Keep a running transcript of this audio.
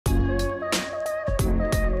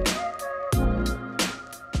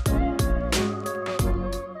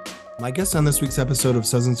My guest on this week's episode of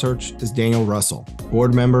Suds Search is Daniel Russell,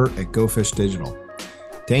 board member at GoFish Digital.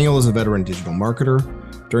 Daniel is a veteran digital marketer.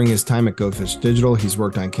 During his time at GoFish Digital, he's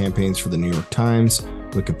worked on campaigns for the New York Times,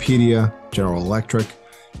 Wikipedia, General Electric,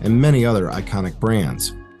 and many other iconic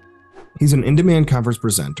brands. He's an in-demand conference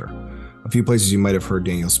presenter. A few places you might have heard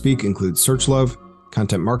Daniel speak include SearchLove,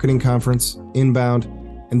 Content Marketing Conference, Inbound,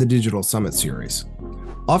 and the Digital Summit Series.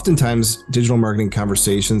 Oftentimes, digital marketing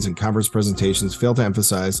conversations and conference presentations fail to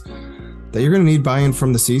emphasize that you're going to need buy-in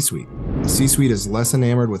from the C-suite. The C-suite is less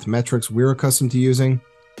enamored with metrics we're accustomed to using.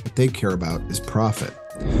 What they care about is profit.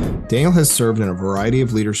 Daniel has served in a variety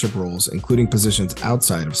of leadership roles, including positions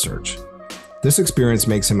outside of search. This experience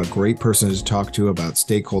makes him a great person to talk to about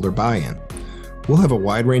stakeholder buy-in. We'll have a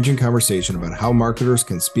wide-ranging conversation about how marketers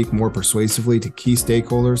can speak more persuasively to key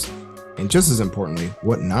stakeholders, and just as importantly,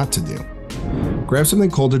 what not to do. Grab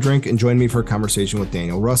something cold to drink and join me for a conversation with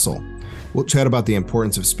Daniel Russell. We'll chat about the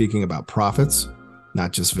importance of speaking about profits,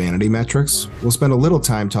 not just vanity metrics. We'll spend a little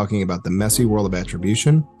time talking about the messy world of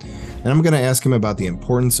attribution, and I'm going to ask him about the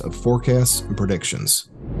importance of forecasts and predictions.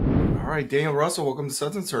 All right, Daniel Russell, welcome to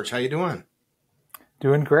Suds Search. How you doing?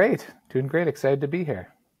 Doing great. Excited to be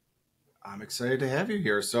here. I'm excited to have you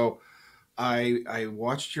here. So I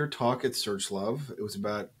watched your talk at SearchLove. It was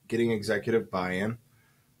about getting executive buy-in.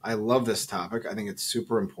 I love this topic. I think it's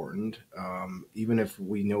super important. Even if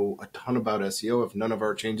we know a ton about SEO, if none of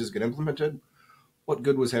our changes get implemented, what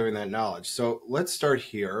good was having that knowledge? So let's start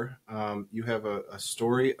here. You have a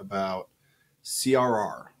story about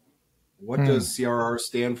CRR. What does CRR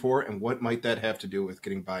stand for, and what might that have to do with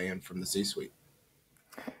getting buy-in from the C-suite?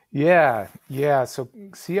 Yeah. So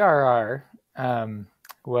CRR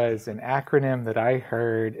was an acronym that I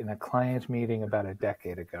heard in a client meeting about a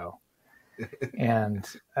decade ago. And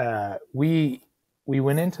we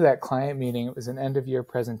went into that client meeting. It was an end of year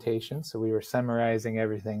presentation, so we were summarizing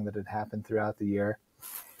everything that had happened throughout the year.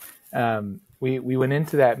 We went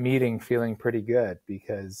into that meeting feeling pretty good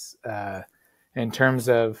because in terms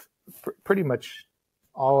of pretty much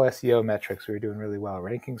all SEO metrics, we were doing really well.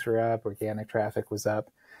 Rankings were up, organic traffic was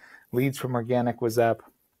up, leads from organic was up.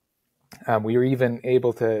 We were even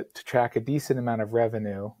able to track a decent amount of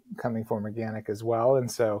revenue coming from organic as well. And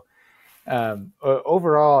so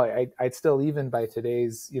overall, I'd still, even by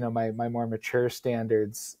today's, my more mature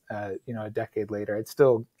standards, a decade later, I'd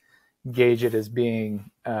still gauge it as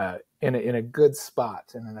being in a good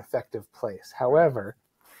spot, in an effective place. However,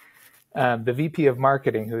 the VP of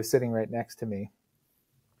marketing, who was sitting right next to me,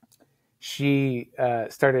 she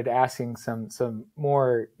started asking some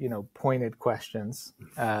more, pointed questions,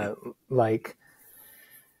 like,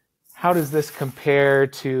 how does this compare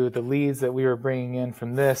to the leads that we were bringing in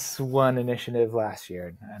from this one initiative last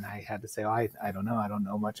year? And I had to say, I don't know. I don't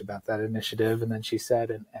know much about that initiative. And then she said,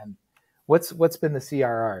 and what's been the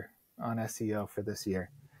CRR on SEO for this year?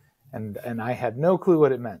 And I had no clue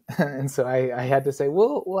what it meant. And so I had to say,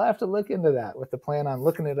 we'll have to look into that, with the plan on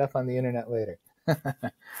looking it up on the internet later.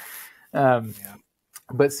 But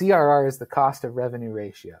CRR is the cost of revenue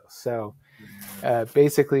ratio. So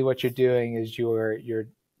basically what you're doing is you're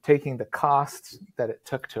taking the cost that it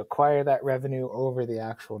took to acquire that revenue over the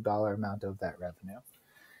actual dollar amount of that revenue.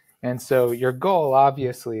 And so your goal,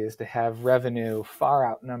 obviously, is to have revenue far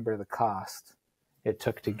outnumber the cost it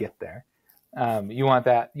took to get there. You want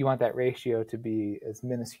that ratio to be as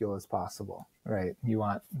minuscule as possible, right? You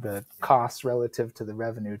want the cost relative to the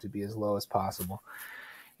revenue to be as low as possible.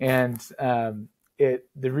 And the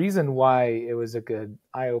reason why it was a good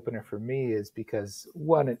eye-opener for me is because,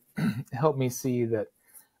 one, it helped me see that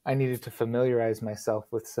I needed to familiarize myself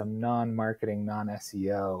with some non-marketing,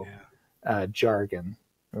 non-SEO jargon,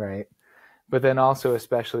 right? But then also,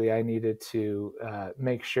 especially, I needed to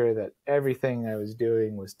make sure that everything I was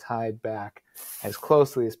doing was tied back as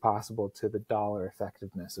closely as possible to the dollar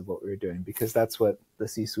effectiveness of what we were doing, because that's what the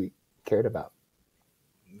C-suite cared about.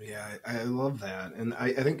 Yeah, I love that. And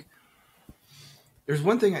I think if there's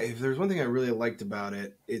one thing I really liked about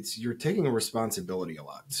it, it's you're taking a responsibility a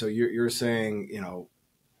lot. So you're saying,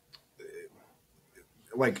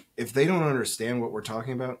 like, if they don't understand what we're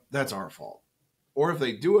talking about, that's our fault. Or if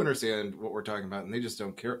they do understand what we're talking about and they just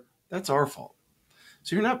don't care, that's our fault.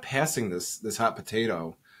 So you're not passing this hot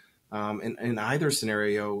potato. In either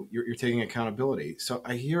scenario, you're taking accountability. So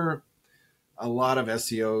I hear a lot of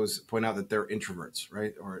SEOs point out that they're introverts,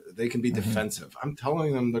 right? Or they can be defensive. I'm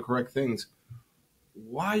telling them the correct things.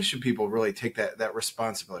 Why should people really take that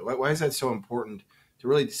responsibility? Why is that so important to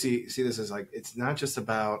really see this as, like, it's not just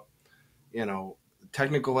about,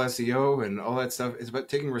 technical SEO and all that stuff. It's about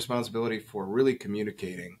taking responsibility for really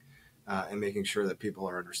communicating and making sure that people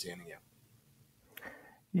are understanding you.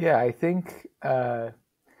 Yeah, I think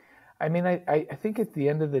I mean, I think at the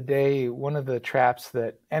end of the day, one of the traps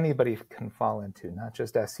that anybody can fall into, not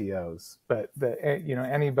just SEOs, but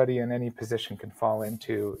anybody in any position can fall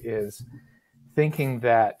into, is thinking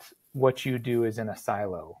that what you do is in a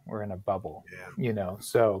silo or in a bubble.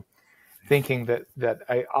 So thinking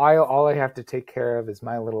that all I have to take care of is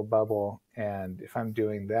my little bubble, and if I'm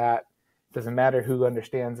doing that, it doesn't matter who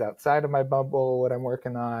understands outside of my bubble what I'm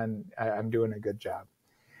working on. I'm doing a good job.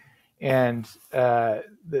 And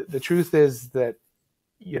the truth is that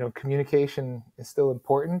communication is still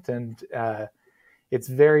important, and it's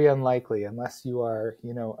very unlikely, unless you are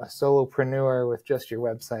a solopreneur with just your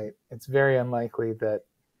website, it's very unlikely that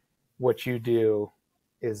what you do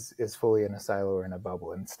is fully in a silo or in a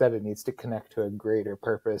bubble. Instead, it needs to connect to a greater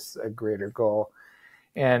purpose, a greater goal.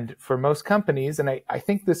 And for most companies, and I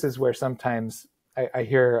think this is where sometimes I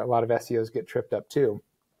hear a lot of SEOs get tripped up too,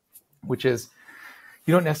 which is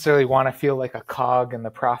you don't necessarily want to feel like a cog in the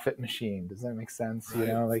profit machine. Does that make sense?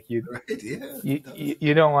 Right. Like Right. Yeah,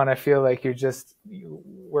 you don't want to feel like you're just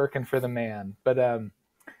working for the man. But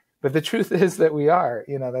the truth is that we are.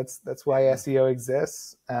 That's why SEO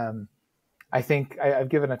exists. I think I've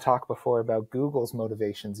given a talk before about Google's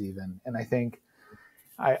motivations even. And I think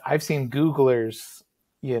I've seen Googlers,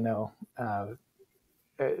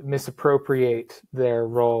 misappropriate their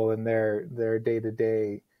role in their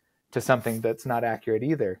day-to-day to something that's not accurate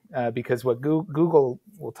either. Because what Google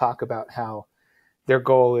will talk about how their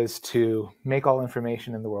goal is to make all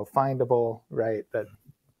information in the world findable, right?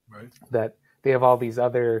 That they have all these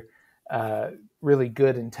other really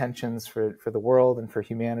good intentions for the world and for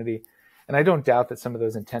humanity. And I don't doubt that some of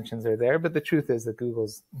those intentions are there, but the truth is that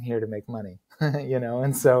Google's here to make money,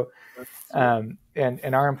 and so, and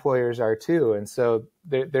our employers are too. And so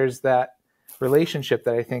there's that relationship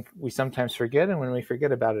that I think we sometimes forget. And when we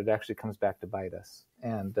forget about it, it actually comes back to bite us.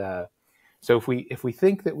 And so if we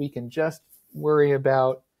think that we can just worry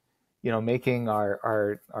about, making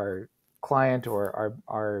our client or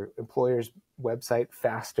our employer's website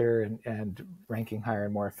faster and ranking higher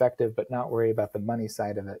and more effective, but not worry about the money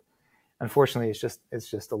side of it, unfortunately, it's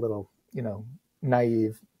just a little,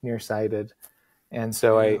 naive, nearsighted. And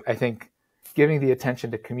so I think giving the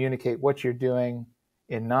attention to communicate what you're doing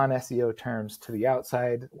in non-SEO terms to the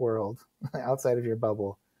outside world, outside of your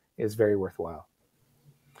bubble, is very worthwhile.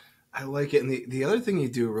 I like it. And the other thing you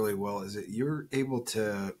do really well is that you're able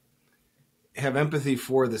to have empathy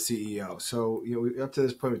for the CEO. So, up to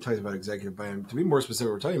this point, we talked about executive buy-in. To be more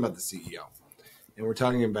specific, we're talking about the CEO. And we're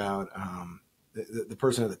talking about the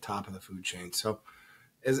person at the top of the food chain. So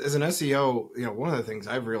as an SEO, one of the things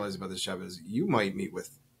I've realized about this job is you might meet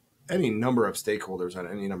with any number of stakeholders on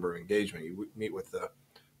any number of engagement. You meet with the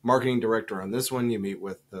marketing director on this one, you meet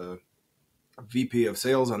with the VP of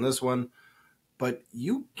sales on this one, but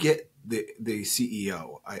you get the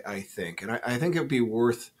CEO, I think. And I think it would be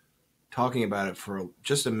worth talking about it for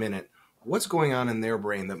just a minute. What's going on in their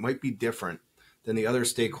brain that might be different than the other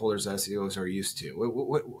stakeholders SEOs are used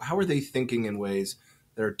to? How are they thinking in ways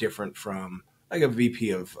that are different from like a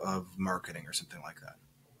VP of marketing or something like that?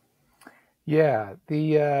 Yeah.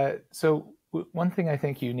 So one thing I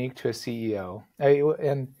think unique to a CEO,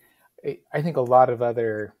 and I think a lot of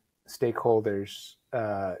other stakeholders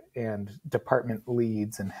and department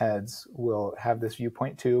leads and heads will have this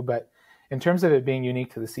viewpoint too. But in terms of it being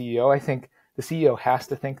unique to the CEO, I think the CEO has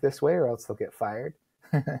to think this way or else they'll get fired,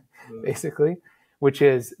 basically, which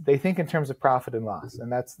is they think in terms of profit and loss.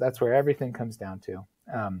 And that's where everything comes down to.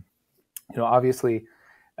 Obviously,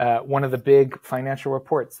 one of the big financial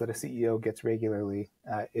reports that a CEO gets regularly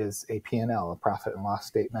is a P&L, a profit and loss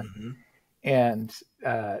statement. Mm-hmm. And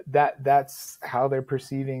that's how they're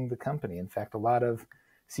perceiving the company. In fact, a lot of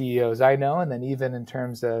CEOs I know, and then even in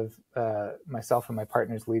terms of myself and my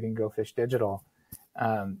partners leading Go Fish Digital,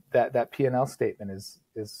 that P&L statement is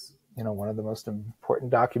one of the most important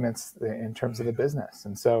documents in terms of the business.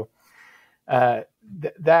 And so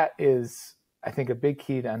that is, I think, a big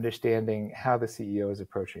key to understanding how the CEO is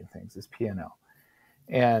approaching things is P&L.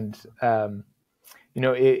 And and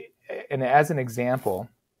as an example,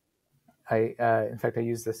 in fact, I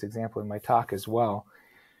use this example in my talk as well.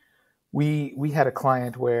 We had a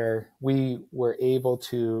client where we were able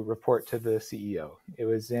to report to the CEO. It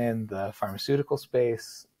was in the pharmaceutical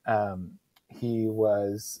space. He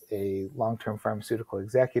was a long-term pharmaceutical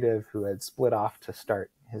executive who had split off to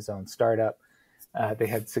start his own startup. They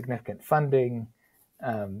had significant funding.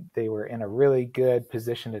 They were in a really good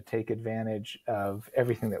position to take advantage of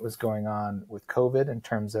everything that was going on with COVID in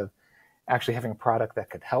terms of actually having a product that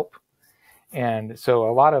could help. And so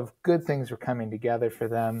a lot of good things were coming together for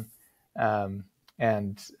them.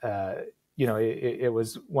 it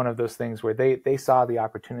was one of those things where they saw the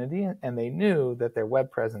opportunity and they knew that their web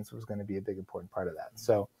presence was going to be a big important part of that.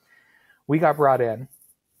 So we got brought in,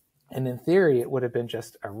 and in theory, it would have been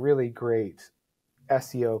just a really great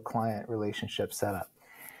SEO client relationship setup.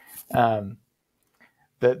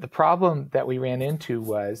 The problem that we ran into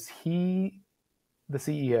was the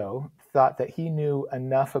CEO, thought that he knew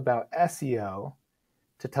enough about SEO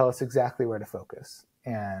to tell us exactly where to focus.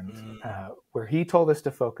 And where he told us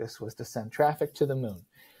to focus was to send traffic to the moon.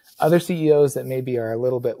 Other CEOs that maybe are a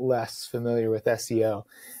little bit less familiar with SEO,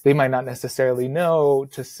 they might not necessarily know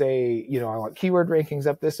to say, I want keyword rankings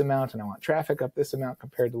up this amount and I want traffic up this amount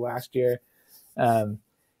compared to last year.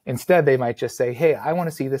 Instead, they might just say, hey, I want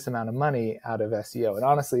to see this amount of money out of SEO. And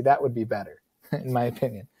honestly, that would be better, in my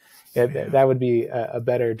opinion. That would be a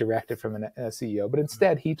better directive from a CEO. But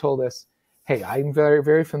instead, he told us, hey, I'm very,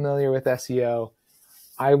 very familiar with SEO.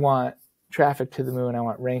 I want traffic to the moon. I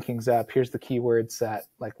want rankings up. Here's the keyword set.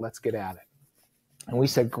 Let's get at it. And we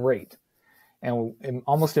said, great. And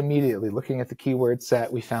almost immediately, looking at the keyword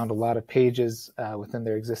set, we found a lot of pages within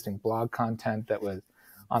their existing blog content that was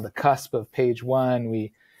on the cusp of page 1.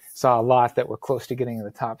 We saw a lot that were close to getting in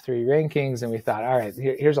the top 3 rankings. And we thought, all right,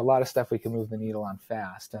 here's a lot of stuff we can move the needle on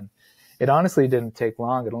fast. And it honestly didn't take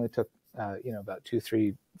long. It only took about 2,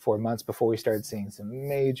 3, 4 months before we started seeing some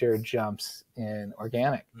major jumps in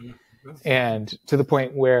organic. And to the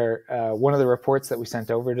point where one of the reports that we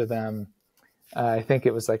sent over to them, I think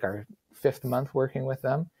it was like our 5th month working with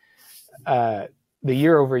them, the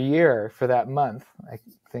year over year for that month, I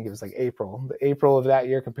think it was like April, the April of that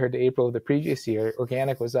year compared to April of the previous year,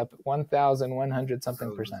 organic was up 1,100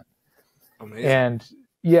 something percent. Amazing. And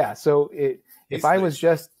yeah, so if I was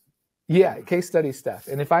just, case study stuff.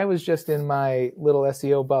 And if I was just in my little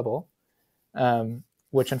SEO bubble,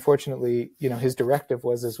 which unfortunately, his directive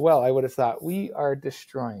was as well, I would have thought, we are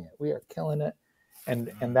destroying it. We are killing it.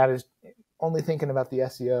 And that is only thinking about the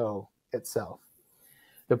SEO itself.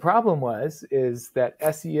 The problem is that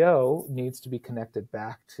SEO needs to be connected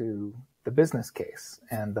back to the business case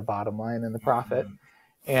and the bottom line and the profit.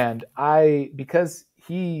 And because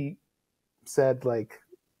he said,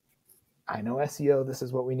 I know SEO, this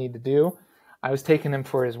is what we need to do, I was taking him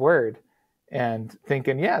for his word and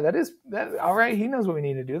thinking, that all right, he knows what we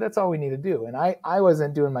need to do. That's all we need to do. And I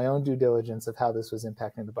wasn't doing my own due diligence of how this was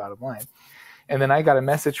impacting the bottom line. And then I got a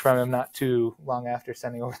message from him not too long after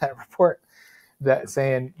sending over that report that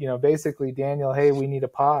saying, basically, Daniel, hey, we need a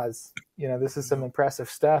pause. This is some impressive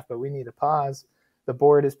stuff, but we need a pause. The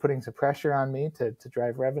board is putting some pressure on me to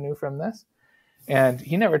drive revenue from this. And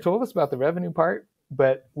he never told us about the revenue part,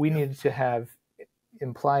 but we needed to have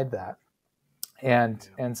implied that. And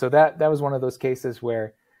so that was one of those cases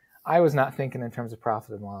where I was not thinking in terms of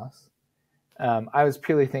profit and loss. I was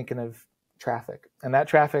purely thinking of traffic. And that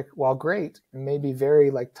traffic, while great, may be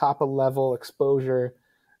very top of level exposure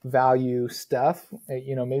value stuff.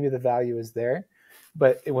 Maybe the value is there,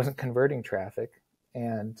 but it wasn't converting traffic.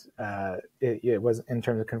 And it was in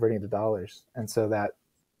terms of converting to dollars. And so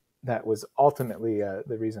that was ultimately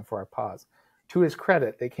the reason for our pause. To his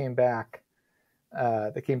credit, they came back, I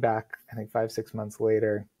think 5-6 months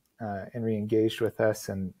later, and re-engaged with us.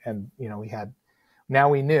 And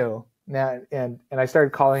we knew now, and I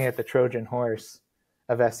started calling it the Trojan horse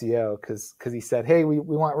of SEO because he said, hey, we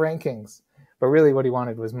want rankings, but really what he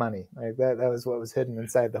wanted was money. That was what was hidden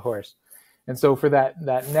inside the horse. And so for that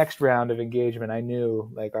next round of engagement, I knew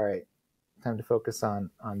all right, time to focus on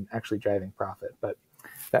actually driving profit. But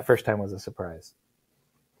that first time was a surprise.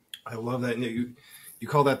 I love that. You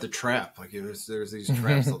call that the trap. There's these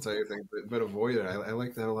traps, I'll tell you things, but avoid it. I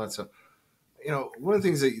like that a lot. So, one of the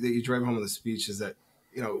things that you drive home in the speech is that,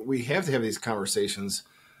 we have to have these conversations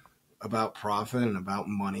about profit and about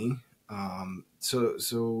money.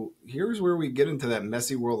 So here's where we get into that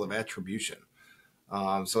messy world of attribution.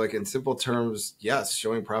 So in simple terms, yes,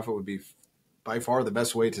 showing profit would be by far the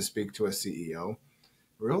best way to speak to a CEO.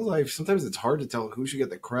 Real life, sometimes it's hard to tell who should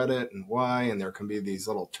get the credit and why, and there can be these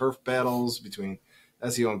little turf battles between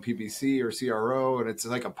SEO and PPC or CRO, and it's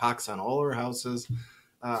like a pox on all our houses.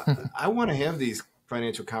 I want to have these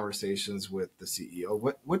financial conversations with the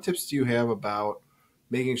CEO. What tips do you have about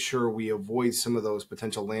making sure we avoid some of those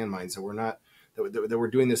potential landmines, that we're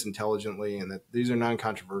doing this intelligently, and that these are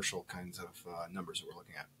non-controversial kinds of numbers that we're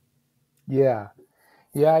looking at? Yeah,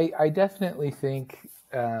 I definitely think.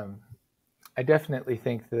 I definitely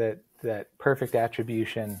think that perfect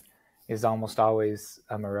attribution is almost always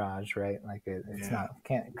a mirage, right? It's not,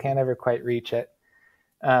 can't ever quite reach it.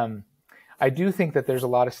 I do think that there's a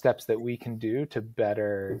lot of steps that we can do to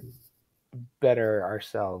better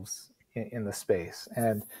ourselves in the space.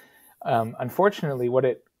 And unfortunately, what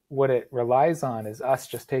it what it relies on is us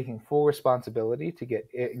just taking full responsibility to get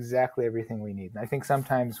exactly everything we need. And I think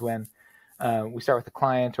sometimes when we start with a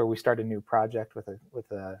client or we start a new project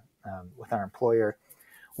with our employer,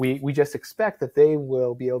 we just expect that they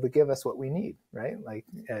will be able to give us what we need, right? Like,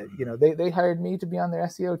 they hired me to be on their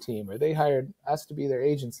SEO team, or they hired us to be their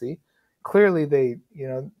agency. Clearly,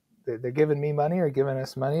 they're giving me money or giving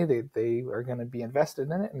us money. They are going to be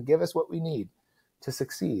invested in it and give us what we need to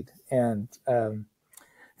succeed. And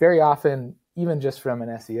very often, even just from an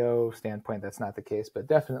SEO standpoint, that's not the case, but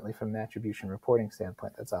definitely from an attribution reporting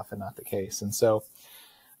standpoint, that's often not the case. And so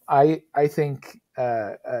I think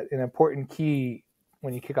an important key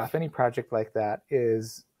when you kick off any project like that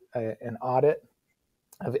is an audit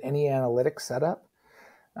of any analytics setup.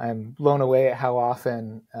 I'm blown away at how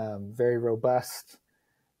often very robust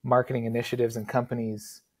marketing initiatives and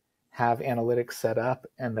companies have analytics set up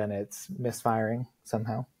and then it's misfiring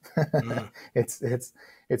somehow. It's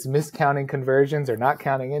miscounting conversions or not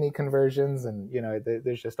counting any conversions, and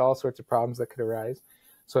there's just all sorts of problems that could arise.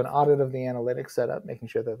 So an audit of the analytics setup, making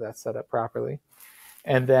sure that that's set up properly.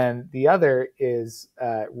 And then the other is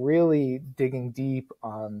really digging deep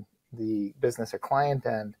on the business or client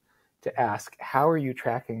end to ask, how are you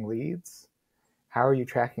tracking leads? How are you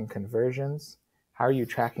tracking conversions? How are you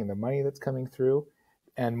tracking the money that's coming through?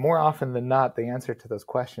 And more often than not, the answer to those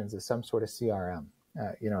questions is some sort of CRM.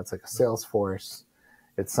 It's like a Salesforce.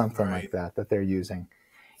 It's something like that they're using.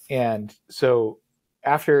 And so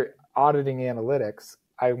after auditing analytics,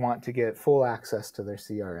 I want to get full access to their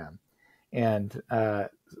CRM. And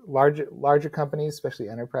larger companies, especially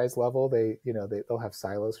enterprise level, they'll have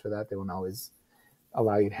silos for that. They won't always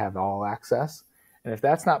allow you to have all access. And if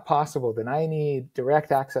that's not possible, then I need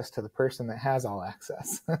direct access to the person that has all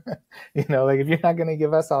access. Like if you're not going to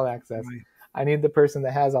give us all access, I need the person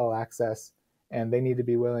that has all access, and they need to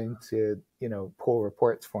be willing to, pull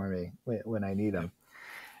reports for me when I need them.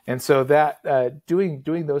 And so that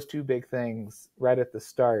doing those two big things right at the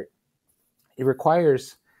start, it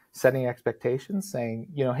requires setting expectations, saying,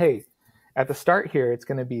 hey, at the start here, it's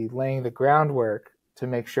going to be laying the groundwork to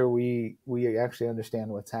make sure we actually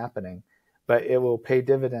understand what's happening, but it will pay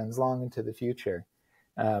dividends long into the future.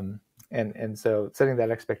 And so setting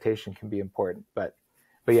that expectation can be important. But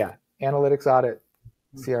yeah, analytics audit,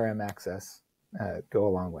 CRM access go a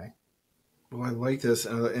long way. Well, I like this,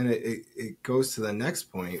 and it goes to the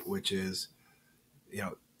next point, which is,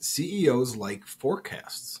 CEOs like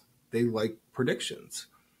forecasts. They like predictions.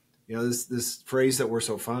 This phrase that we're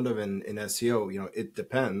so fond of in SEO, it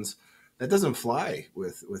depends. That doesn't fly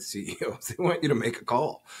with CEOs. They want you to make a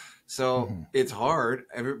call. So It's hard.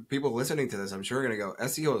 People listening to this, I'm sure, are going to go,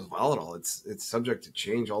 SEO is volatile. It's subject to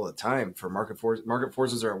change all the time. For market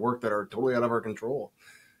forces are at work that are totally out of our control.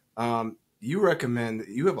 You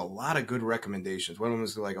have a lot of good recommendations. One of them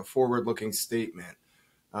is like a forward-looking statement.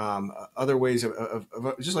 Other ways of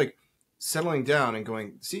just like settling down and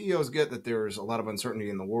going, CEOs get that there's a lot of uncertainty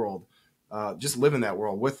in the world. Just live in that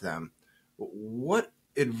world with them. What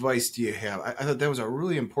advice do you have? I thought that was a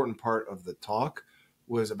really important part of the talk,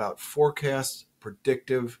 was about forecasts,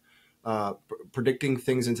 predicting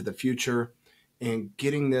things into the future, and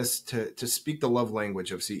getting this to speak the love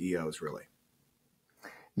language of CEOs, really.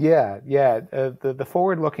 Yeah. The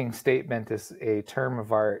forward-looking statement is a term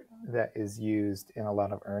of art that is used in a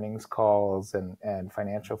lot of earnings calls and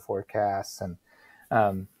financial forecasts.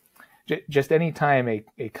 And just any time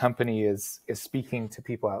a company is speaking to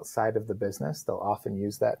people outside of the business, they'll often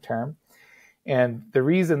use that term. And the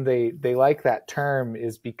reason they like that term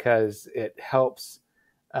is because it helps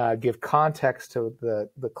give context to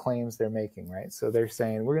the claims they're making, right? So they're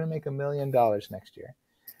saying, we're going to make $1 million next year.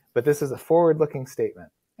 But this is a forward-looking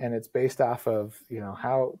statement, and it's based off of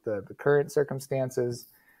how the current circumstances,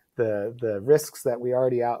 the risks that we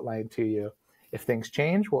already outlined to you. If things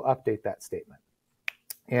change, we'll update that statement.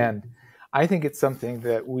 And I think it's something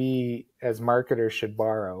that we as marketers should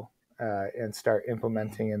borrow and start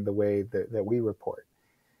implementing in the way that we report.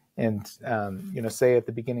 And say at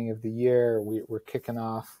the beginning of the year, we're kicking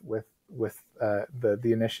off with the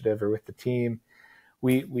initiative or with the team,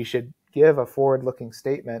 we should give a forward-looking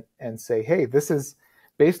statement and say, hey, this is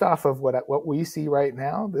based off of what we see right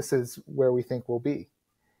now. This is where we think we'll be.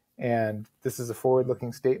 And this is a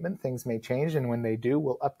forward-looking statement. Things may change, and when they do,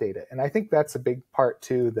 we'll update it. And I think that's a big part,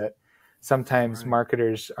 too, that sometimes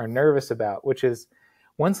marketers are nervous about, which is,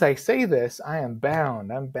 once I say this, I'm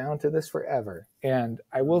bound to this forever. And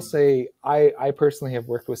I will say, I personally have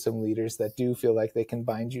worked with some leaders that do feel like they can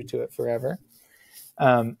bind you to it forever.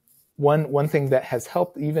 One thing that has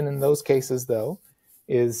helped even in those cases, though,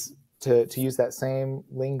 is to use that same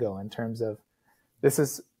lingo in terms of this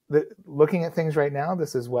is looking at things right now,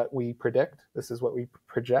 this is what we predict, this is what we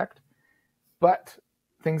project, but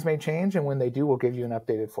things may change, and when they do, we'll give you an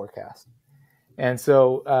updated forecast. And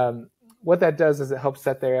so what that does is it helps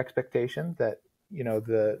set their expectation that, you know,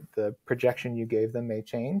 the projection you gave them may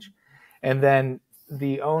change. And then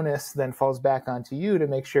the onus then falls back onto you to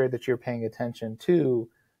make sure that you're paying attention to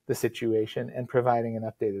the situation and providing an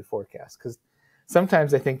updated forecast. Because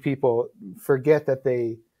sometimes I think people forget that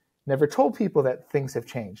they never told people that things have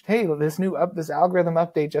changed. Hey, this algorithm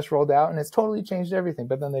update just rolled out and it's totally changed everything,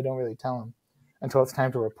 but then they don't really tell them until it's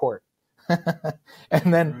time to report.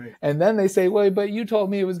 and then they say, well, but you told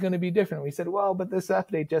me it was going to be different. We said, well, but this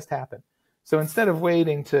update just happened. So instead of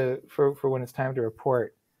waiting for when it's time to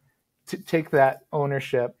report, to take that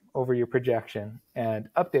ownership over your projection and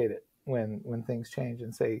update it when things change,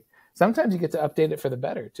 and say, sometimes you get to update it for the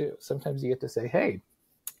better too. Sometimes you get to say, hey,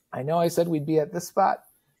 I know I said we'd be at this spot,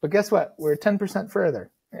 but guess what? We're 10% further,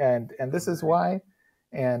 and this is why,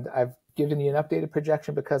 and I've given you an updated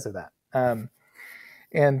projection because of that.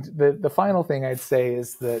 And the final thing I'd say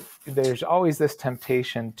is that there's always this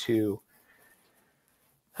temptation to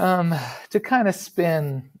kind of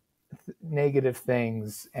spin negative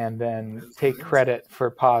things and then take credit for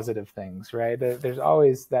positive things, right? There's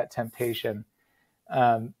always that temptation.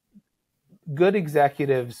 Good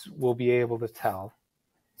executives will be able to tell,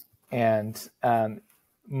 and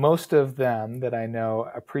most of them that I know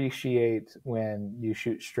appreciate when you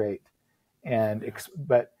shoot straight,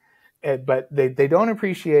 but they don't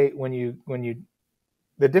appreciate when you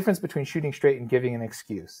the difference between shooting straight and giving an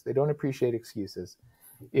excuse. They don't appreciate excuses.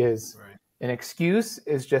 An excuse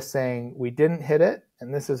is just saying we didn't hit it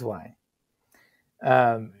and this is why.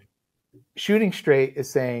 Shooting straight is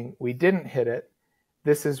saying we didn't hit it,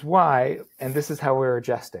 this is why, and this is how we're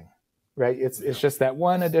adjusting. Right? It's just that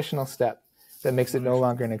one additional step that makes it no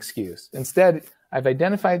longer an excuse. Instead, I've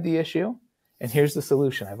identified the issue, and here's the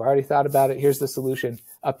solution. I've already thought about it. Here's the solution.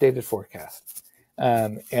 Updated forecast,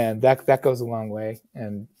 and that goes a long way,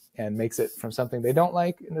 and makes it from something they don't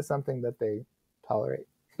like into something that they tolerate.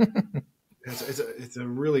 It's a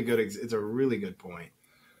really good point.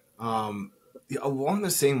 Along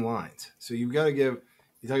the same lines, so you've got to give.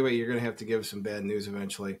 You talk about you're going to have to give some bad news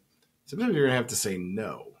eventually. Sometimes you're going to have to say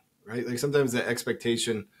no, right? Like sometimes the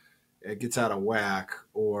expectation gets out of whack,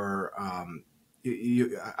 or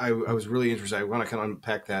I was really interested. I want to kind of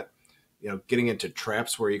unpack that, getting into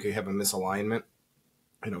traps where you could have a misalignment,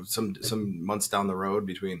 some months down the road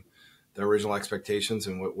between the original expectations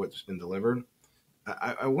and what's been delivered.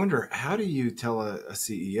 I wonder, how do you tell a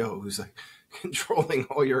CEO who's like controlling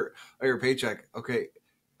all your paycheck? Okay,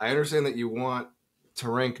 I understand that you want to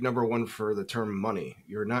rank number one for the term money.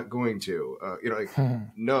 You're not going to,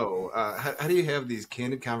 no. How do you have these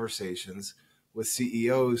candid conversations with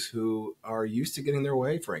CEOs who are used to getting their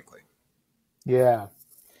way, frankly? Yeah,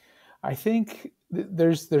 I think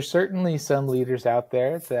there's certainly some leaders out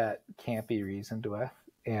there that can't be reasoned with,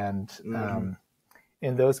 and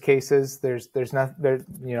in those cases, there's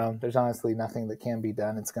honestly nothing that can be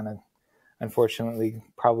done. It's going to, unfortunately,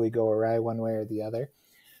 probably go awry one way or the other.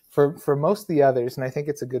 For most of the others, and I think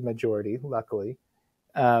it's a good majority, luckily,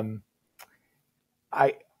 I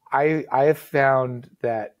have found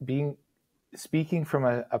that speaking from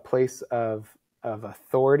a place of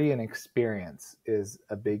authority and experience is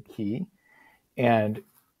a big key, and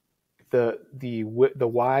the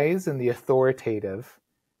wise and the authoritative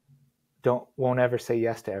won't ever say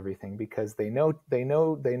yes to everything, because they know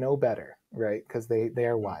better, right? Because they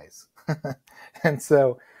are wise, and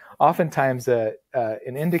so oftentimes an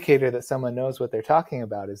indicator that someone knows what they're talking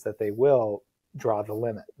about is that they will draw the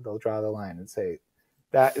limit. They'll draw the line and say,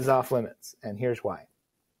 that is off limits, and here's why.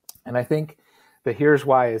 And I think the here's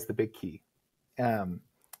why is the big key, and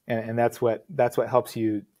that's what helps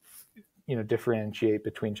you differentiate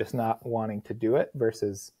between just not wanting to do it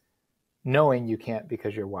versus knowing you can't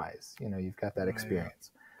because you're wise. You've got that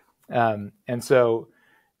experience. And so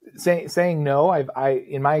saying no, I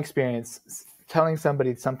in my experience, telling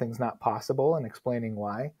somebody something's not possible and explaining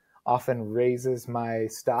why often raises my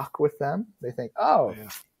stock with them. They think,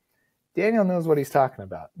 Daniel knows what he's talking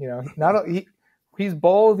about. He's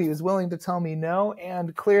bold. He was willing to tell me no,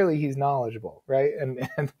 and clearly he's knowledgeable, right? And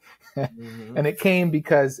and it came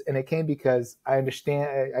because I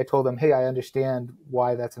understand. I told him, hey, I understand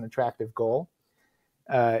why that's an attractive goal.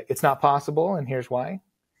 It's not possible, and here's why.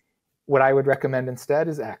 What I would recommend instead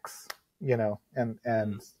is X.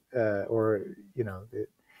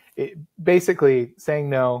 Basically saying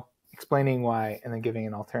no, explaining why, and then giving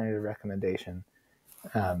an alternative recommendation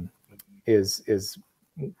is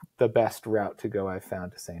the best route to go, I've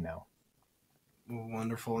found, to say no.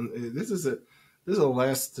 Wonderful. And this is This is the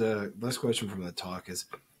last question from the talk. Is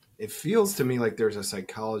it feels to me like there's a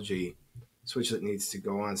psychology switch that needs to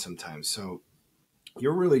go on sometimes. So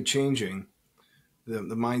you're really changing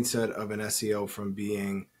the mindset of an SEO from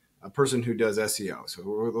being a person who does SEO. So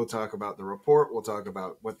we'll talk about the report. We'll talk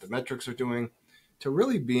about what the metrics are doing, to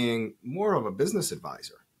really being more of a business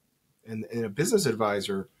advisor. And a business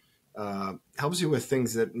advisor helps you with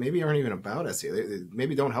things that maybe aren't even about SEO. They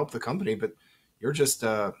maybe don't help the company, but you're just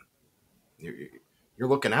you're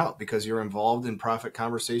looking out because you're involved in profit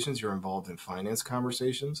conversations. You're involved in finance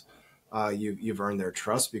conversations. You've earned their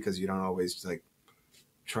trust because you don't always like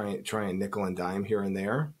try and nickel and dime here and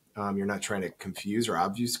there. You're not trying to confuse or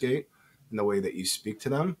obfuscate in the way that you speak to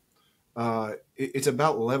them. It's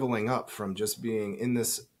about leveling up from just being in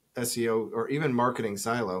this SEO or even marketing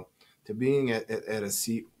silo to being at a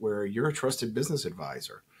seat where you're a trusted business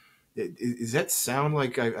advisor. Does that sound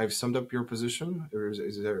like I've summed up your position, or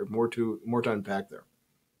is there more to unpack there?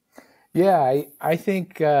 Yeah, I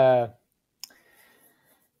think SEO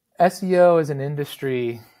as an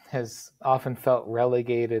industry has often felt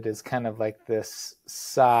relegated as kind of like this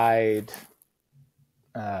side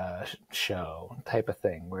show type of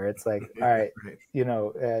thing, where it's like, all right,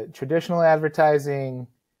 traditional advertising,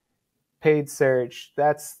 paid search,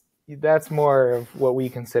 that's more of what we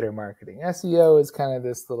consider marketing. SEO is kind of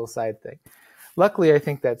this little side thing. Luckily, I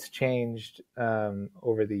think that's changed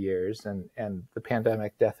over the years, and the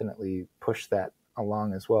pandemic definitely pushed that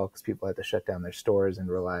along as well, because people had to shut down their stores and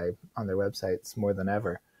rely on their websites more than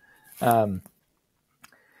ever.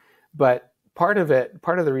 But part of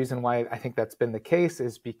the reason why I think that's been the case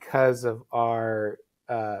is because of our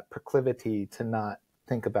proclivity to not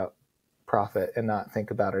think about profit and not think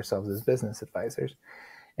about ourselves as business advisors.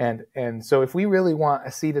 And so if we really want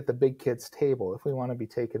a seat at the big kids table, if we want to be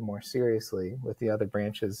taken more seriously with the other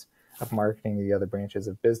branches of marketing, the other branches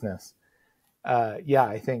of business, I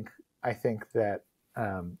think that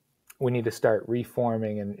we need to start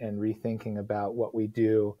reforming and rethinking about what we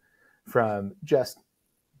do, from just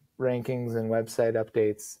rankings and website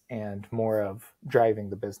updates and more of driving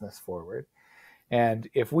the business forward. And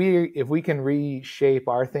if we can reshape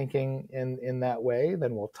our thinking in that way,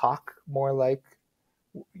 then we'll talk more like,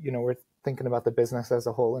 we're thinking about the business as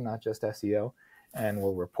a whole and not just SEO, and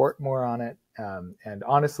we'll report more on it. And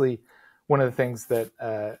honestly, one of the things that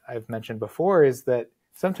I've mentioned before is that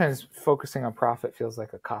sometimes focusing on profit feels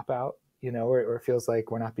like a cop-out, or it feels like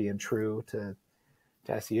we're not being true to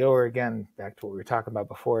SEO, or again, back to what we were talking about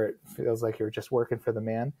before, it feels like you're just working for the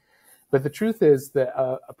man. But the truth is that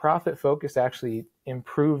a profit focus actually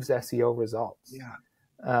improves SEO results.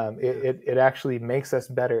 Yeah. It actually makes us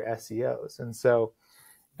better SEOs. And so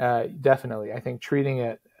definitely, I think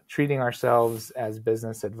treating ourselves as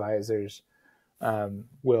business advisors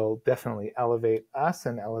will definitely elevate us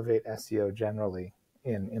and elevate SEO generally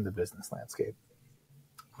in the business landscape.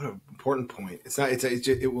 What an important point.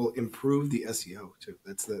 It will improve the SEO too.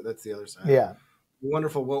 That's the other side. Yeah.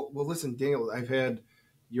 Wonderful. Well, listen, Daniel, I've had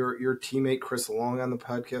your teammate Chris Long on the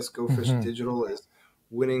podcast. Go Fish Digital is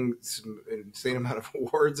winning some insane amount of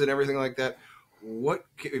awards and everything like that. What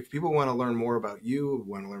if people want to learn more about you,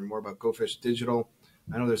 want to learn more about Go Fish Digital?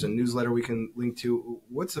 I know there's a newsletter we can link to.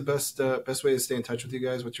 What's the best way to stay in touch with you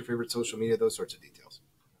guys? What's your favorite social media? Those sorts of details.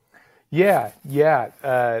 Yeah.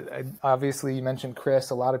 Obviously, you mentioned Chris.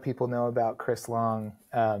 A lot of people know about Chris Long.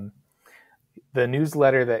 The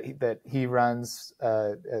newsletter that he runs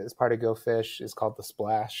as part of Go Fish is called The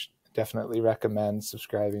Splash. Definitely recommend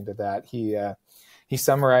subscribing to that. He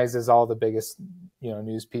summarizes all the biggest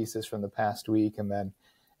news pieces from the past week, and then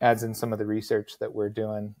adds in some of the research that we're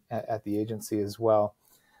doing at the agency as well.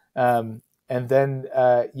 And then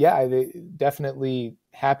definitely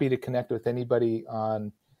happy to connect with anybody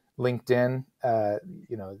on LinkedIn.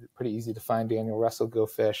 Pretty easy to find Daniel Russell Go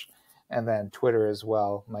Fish. And then Twitter as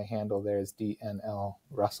well. My handle there is DNL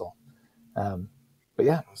Russell. But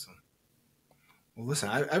yeah. Awesome. Well, listen,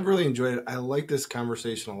 I've really enjoyed it. I like this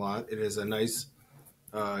conversation a lot. It is a nice,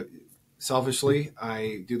 selfishly,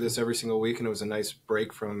 I do this every single week, and it was a nice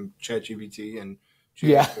break from ChatGPT and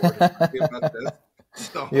GA4.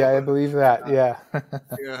 So, yeah, I believe that. Yeah.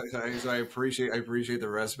 So I appreciate the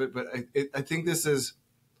rest of it, but I think this is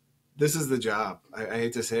the job. I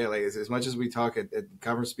hate to say it, like as much as we talk at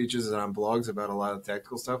conference speeches and on blogs about a lot of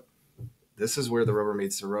tactical stuff, this is where the rubber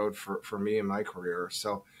meets the road for me in my career.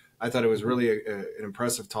 So I thought it was really an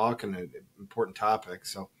impressive talk and an important topic.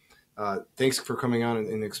 So thanks for coming on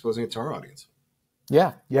and exposing it to our audience.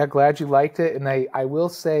 Yeah. Glad you liked it. And I will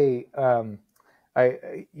say,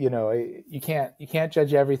 you can't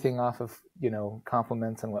judge everything off of,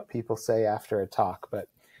 compliments and what people say after a talk, but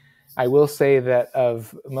I will say that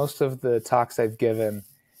of most of the talks I've given,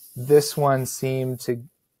 this one seemed to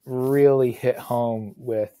really hit home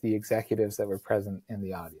with the executives that were present in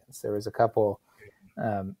the audience. There was a couple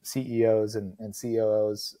CEOs and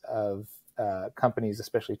COOs of companies,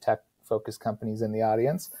 especially tech-focused companies in the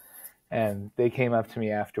audience. And they came up to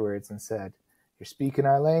me afterwards and said, "You're speaking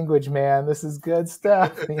our language, man. This is good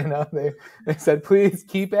stuff." They said, "Please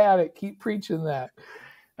keep at it. Keep preaching that."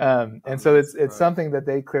 And so it's something that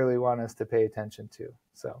they clearly want us to pay attention to.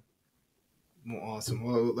 So, well, awesome.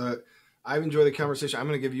 Well, I've enjoyed the conversation. I'm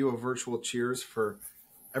going to give you a virtual cheers for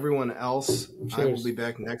everyone else. Cheers. I will be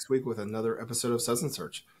back next week with another episode of Suds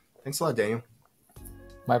Search. Thanks a lot, Daniel.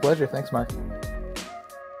 My pleasure. Thanks, Mark.